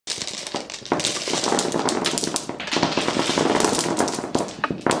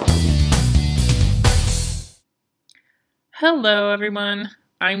Hello everyone,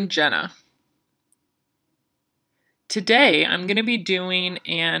 I'm Jenna. Today I'm going to be doing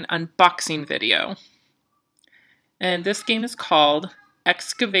an unboxing video, and this game is called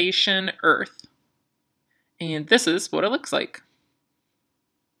Excavation Earth, and this is what it looks like.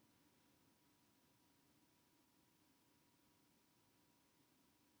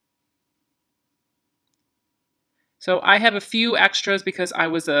 So I have a few extras because I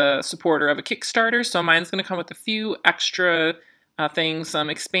was a supporter of a Kickstarter, so mine's going to come with a few extra things, some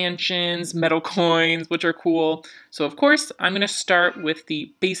expansions, metal coins, which are cool. So of course, I'm going to start with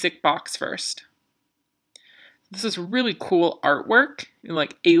the basic box first. This is really cool artwork,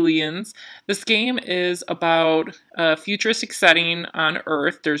 like aliens. This game is about a futuristic setting on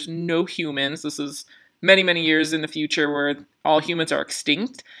Earth. There's no humans. This is many, many years in the future where all humans are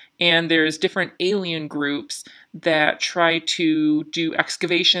extinct. And there's different alien groups that try to do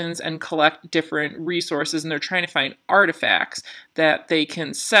excavations and collect different resources. And they're trying to find artifacts that they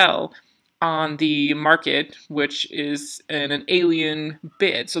can sell on the market, which is in an alien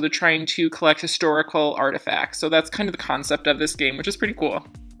bid. So they're trying to collect historical artifacts. So that's kind of the concept of this game, which is pretty cool.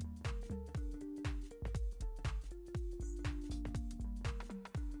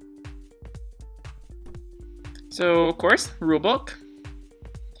 So, of course, rulebook.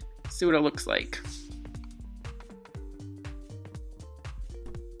 See what it looks like.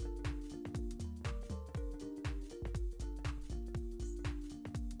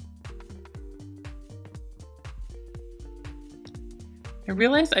 I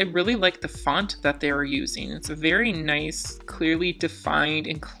realized I really like the font that they were using. It's a very nice, clearly defined,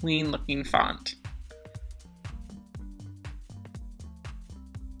 and clean looking font.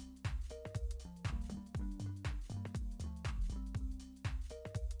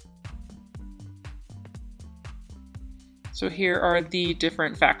 So here are the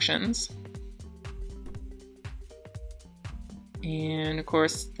different factions. And of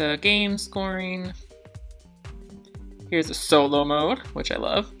course the game scoring. Here's a solo mode, which I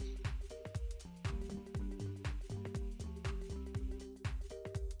love.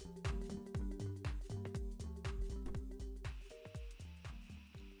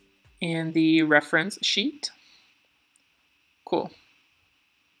 And the reference sheet. Cool.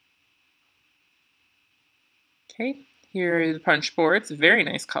 Okay, here are the punch boards, very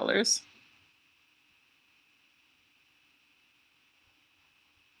nice colors.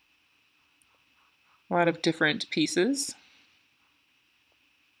 A lot of different pieces.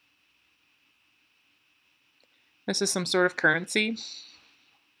 This is some sort of currency.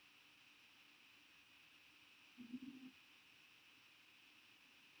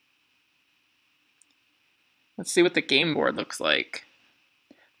 Let's see what the game board looks like.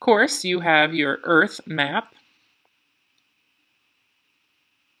 Of course, you have your Earth map.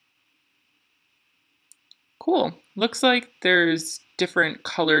 Cool. Looks like there's different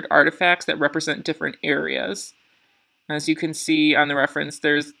colored artifacts that represent different areas. As you can see on the reference,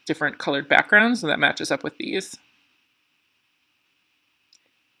 there's different colored backgrounds, so that matches up with these.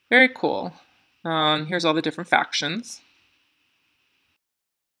 Very cool. Here's all the different factions.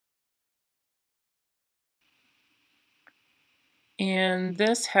 And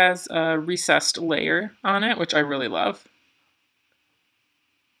this has a recessed layer on it, which I really love.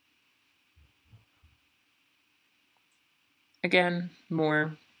 Again,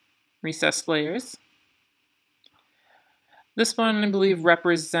 more recessed layers. This one, I believe,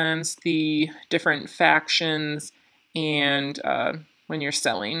 represents the different factions and when you're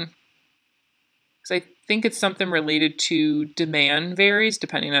selling. So I think it's something related to demand varies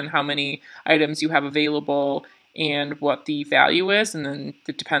depending on how many items you have available and what the value is, and then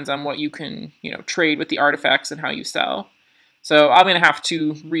it depends on what you can, trade with the artifacts and how you sell. So I'm going to have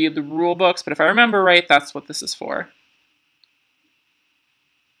to read the rule books, but if I remember right, that's what this is for.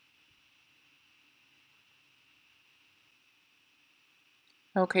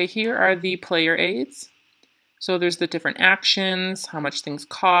 Okay, here are the player aids. So there's the different actions, how much things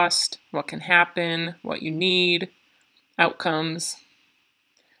cost, what can happen, what you need, outcomes.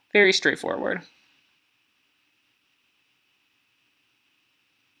 Very straightforward.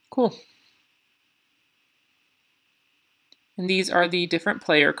 Cool. And these are the different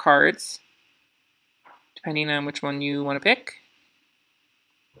player cards, depending on which one you want to pick.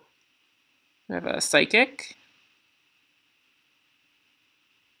 We have a psychic,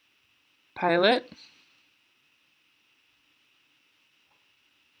 pilot,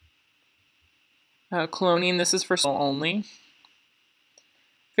 cloning. This is for solo only.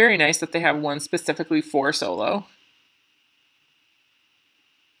 Very nice that they have one specifically for solo.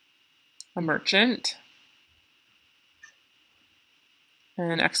 A merchant,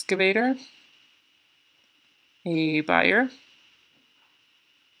 an excavator, a buyer.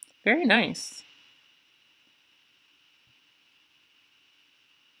 Very nice.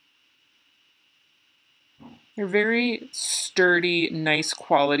 They're very sturdy, nice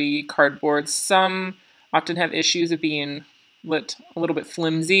quality cardboards. Some often have issues of being lit a little bit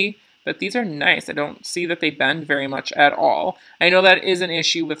flimsy, but these are nice. I don't see that they bend very much at all. I know that is an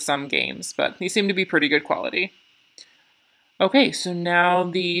issue with some games, but these seem to be pretty good quality. Okay, so now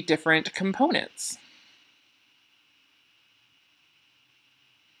the different components.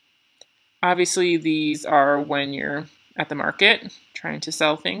 Obviously, these are when you're at the market trying to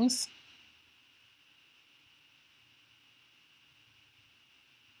sell things.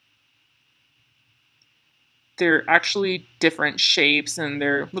 They're actually different shapes and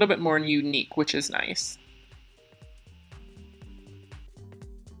they're a little bit more unique, which is nice.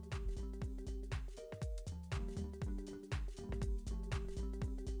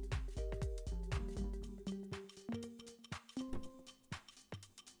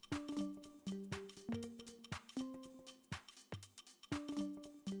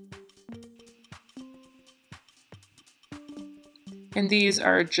 And these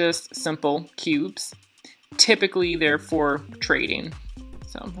are just simple cubes. Typically, they're for trading.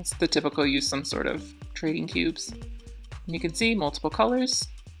 So that's the typical use, some sort of trading cubes. And you can see multiple colors.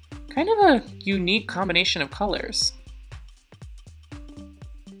 Kind of a unique combination of colors.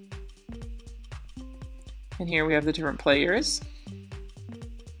 And here we have the different players.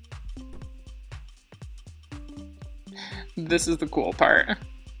 This is the cool part.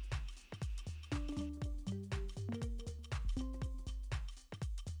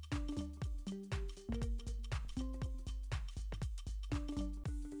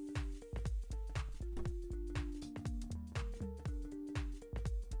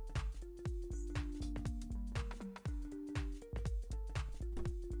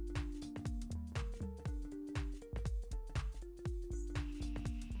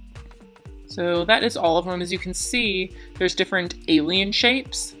 So that is all of them. As you can see, there's different alien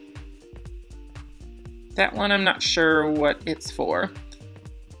shapes. That one I'm not sure what it's for.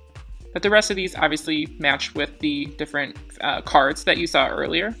 But the rest of these obviously match with the different cards that you saw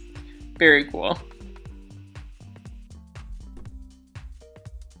earlier. Very cool.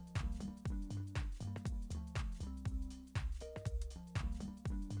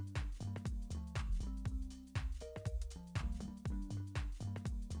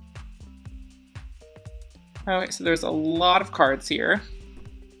 Okay, so there's a lot of cards here.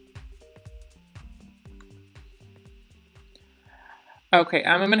 Okay,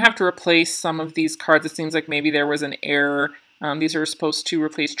 I'm going to have to replace some of these cards. It seems like maybe there was an error. These are supposed to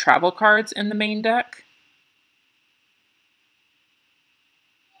replace travel cards in the main deck.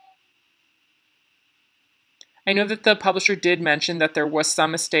 I know that the publisher did mention that there was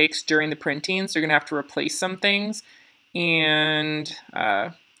some mistakes during the printing, so you're going to have to replace some things. And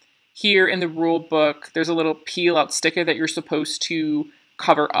here in the rule book, there's a little peel out sticker that you're supposed to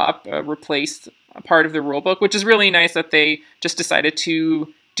cover up, replace a part of the rule book, which is really nice that they just decided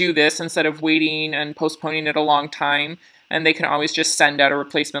to do this instead of waiting and postponing it a long time. And they can always just send out a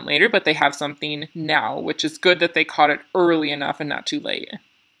replacement later, but they have something now, which is good that they caught it early enough and not too late.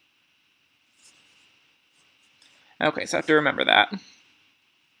 Okay, so I have to remember that.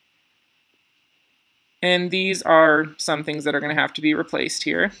 And these are some things that are going to have to be replaced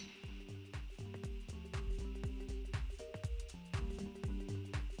here.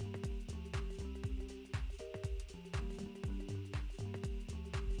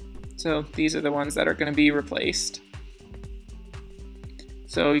 So these are the ones that are going to be replaced.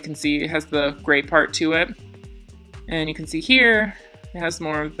 So you can see it has the gray part to it. And you can see here, it has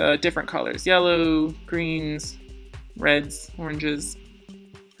more of the different colors. Yellow, greens, reds, oranges,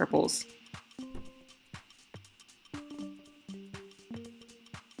 purples.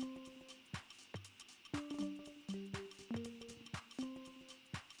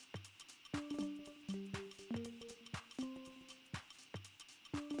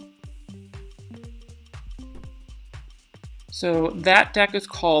 So that deck is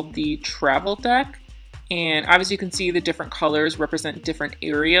called the Travel deck, and obviously you can see the different colors represent different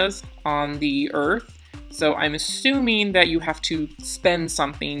areas on the Earth. So I'm assuming that you have to spend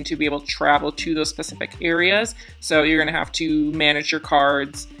something to be able to travel to those specific areas. So you're going to have to manage your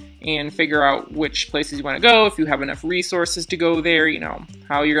cards and figure out which places you want to go, if you have enough resources to go there, you know,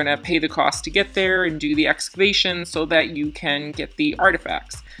 how you're going to pay the cost to get there and do the excavation so that you can get the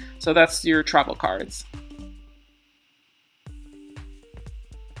artifacts. So that's your travel cards.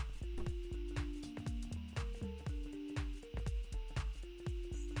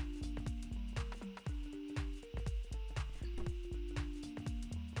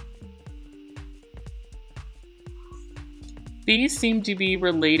 These seem to be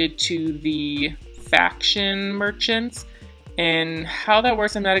related to the faction merchants, and how that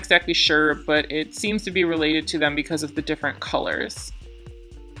works I'm not exactly sure, but it seems to be related to them because of the different colors.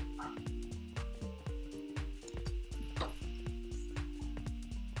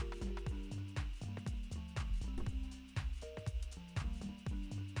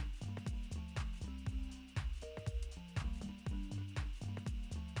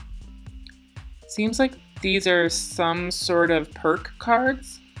 Seems like these are some sort of perk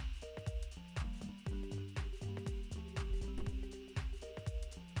cards.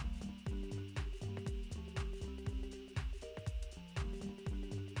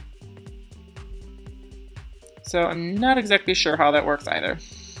 So I'm not exactly sure how that works either.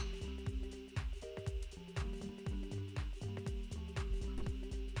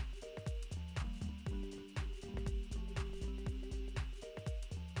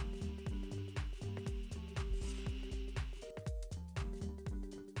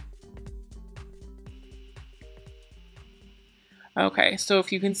 Okay, so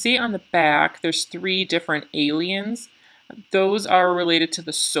if you can see on the back, there's 3 different aliens. Those are related to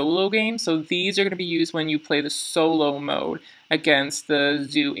the solo game, so these are going to be used when you play the solo mode against the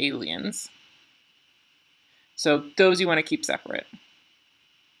zoo aliens. So those you want to keep separate.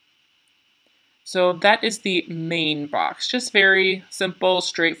 So that is the main box. Just very simple,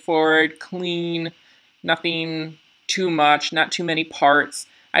 straightforward, clean, nothing too much, not too many parts.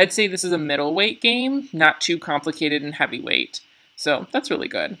 I'd say this is a middleweight game, not too complicated and heavyweight. So that's really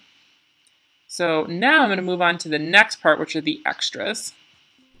good. So now I'm going to move on to the next part, which are the extras.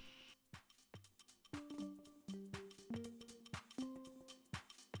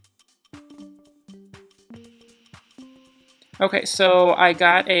 Okay, so I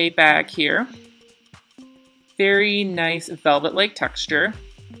got a bag here. Very nice velvet-like texture.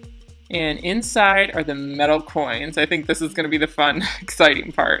 And inside are the metal coins. I think this is going to be the fun,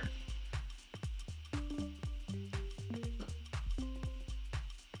 exciting part.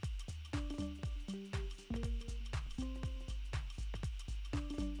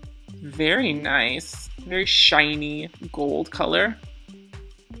 Very nice. Very shiny gold color.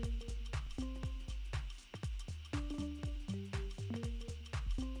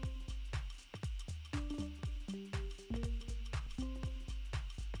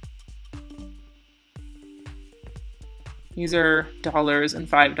 These are dollars and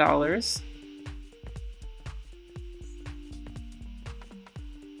 $5.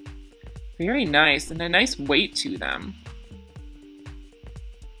 Very nice, and a nice weight to them.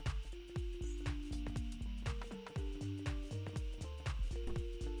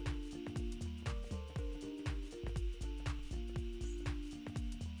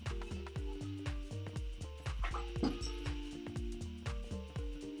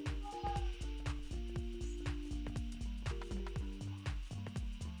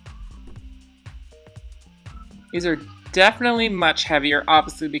 These are definitely much heavier,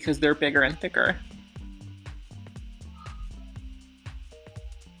 obviously, because they're bigger and thicker.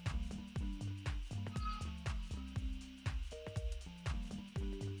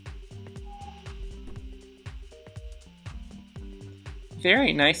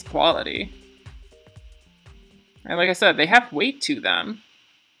 Very nice quality. And like I said, they have weight to them.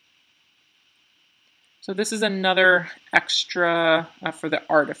 So this is another extra for the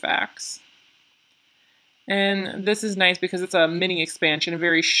artifacts. And this is nice because it's a mini expansion, a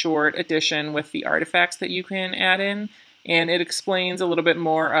very short edition with the artifacts that you can add in. And it explains a little bit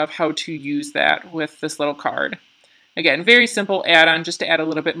more of how to use that with this little card. Again, very simple add-on just to add a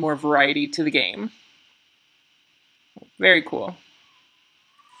little bit more variety to the game. Very cool.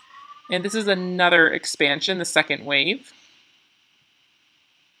 And this is another expansion, the second wave.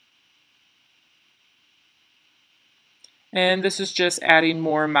 And this is just adding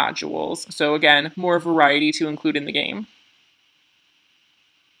more modules. So again, more variety to include in the game.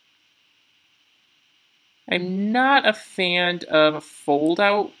 I'm not a fan of a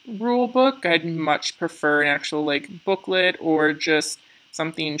fold-out rulebook. I'd much prefer an actual booklet or just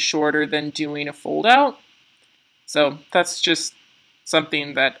something shorter than doing a fold-out. So that's just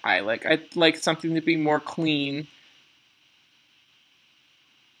something that I like. I'd like something to be more clean.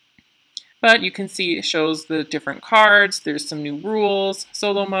 But you can see it shows the different cards. There's some new rules,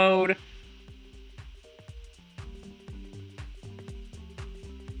 solo mode.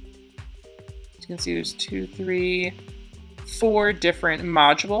 You can see there's 2, 3, 4 different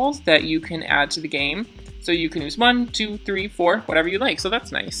modules that you can add to the game. So you can use 1, 2, 3, 4, whatever you like. So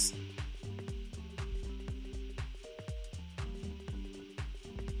that's nice.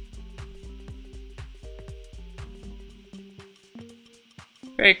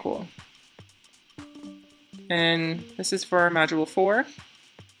 Very cool. And this is for Module 4.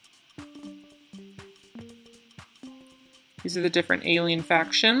 These are the different alien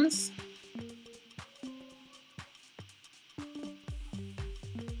factions.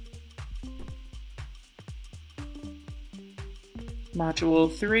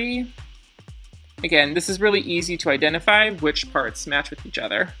 Module 3. Again, this is really easy to identify which parts match with each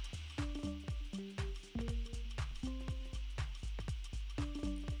other.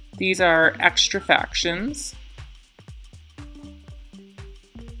 These are extra factions.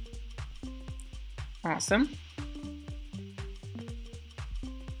 Awesome.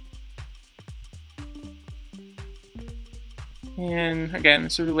 And again,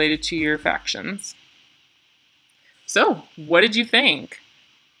 this is related to your factions. So, what did you think?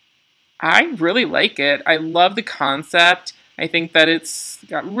 I really like it. I love the concept. I think that it's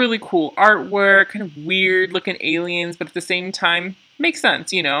got really cool artwork, kind of weird looking aliens, but at the same time, makes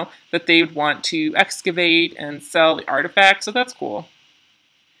sense, you know, that they would want to excavate and sell the artifacts, so that's cool.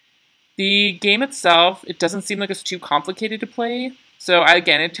 The game itself, it doesn't seem like it's too complicated to play. So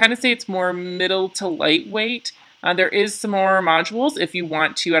again, I'd kind of say it's more middle to lightweight. There is some more modules if you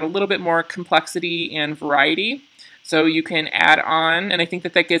want to add a little bit more complexity and variety. So you can add on, and I think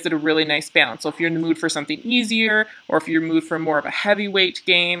that that gives it a really nice balance. So if you're in the mood for something easier, or if you're in the mood for more of a heavyweight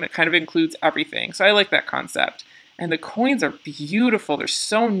game, it kind of includes everything. So I like that concept. And the coins are beautiful. They're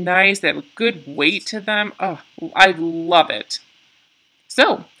so nice. They have a good weight to them. Oh, I love it.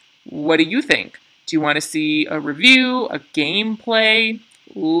 So, what do you think? Do you want to see a review, a gameplay?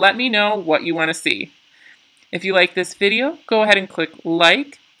 Let me know what you want to see. If you like this video, go ahead and click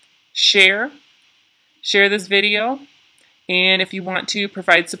like, share this video, and if you want to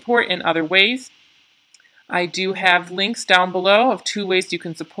provide support in other ways, I do have links down below of 2 ways you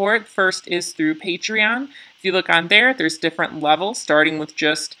can support. First is through Patreon. If you look on there, there's different levels, starting with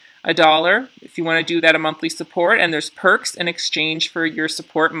just $1 if you want to do that a monthly support, and there's perks in exchange for your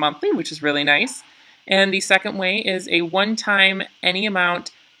support monthly, which is really nice. And the second way is a one-time, any amount,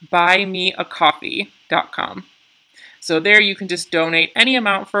 buymeacoffee.com. So there you can just donate any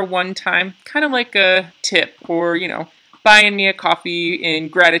amount for one time, kind of like a tip, or, you know, buying me a coffee in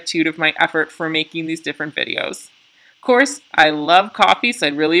gratitude of my effort for making these different videos. Of course, I love coffee, so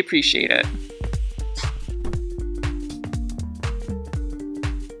I'd really appreciate it.